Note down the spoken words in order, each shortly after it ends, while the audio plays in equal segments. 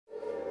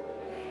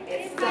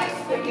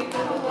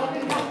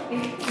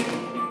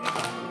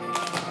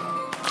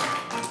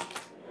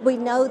We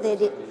know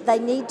that they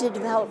need to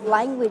develop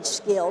language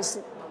skills,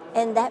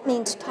 and that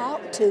means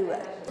talk to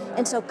it.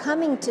 And so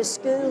coming to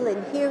school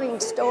and hearing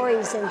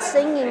stories and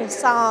singing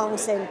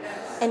songs and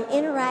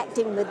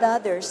interacting with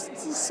others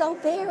is so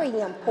very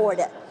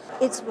important.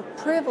 It's a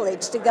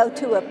privilege to go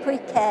to a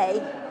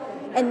pre-K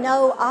and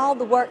know all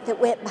the work that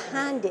went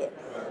behind it.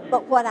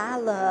 But what I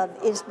love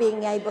is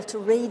being able to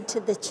read to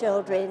the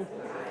children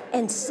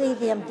and see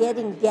them get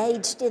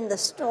engaged in the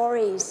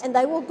stories. And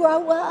they will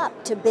grow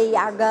up to be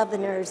our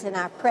governors and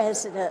our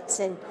presidents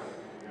and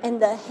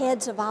the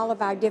heads of all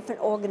of our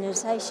different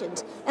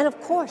organizations. And of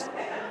course,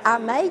 our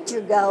major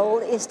goal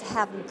is to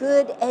have a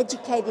good,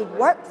 educated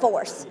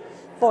workforce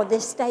for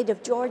this state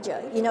of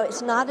Georgia. You know,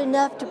 it's not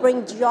enough to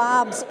bring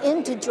jobs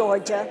into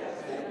Georgia.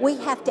 We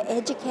have to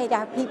educate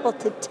our people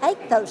to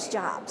take those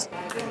jobs.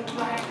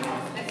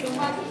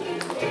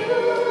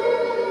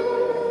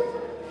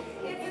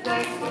 It's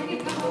nice when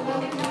you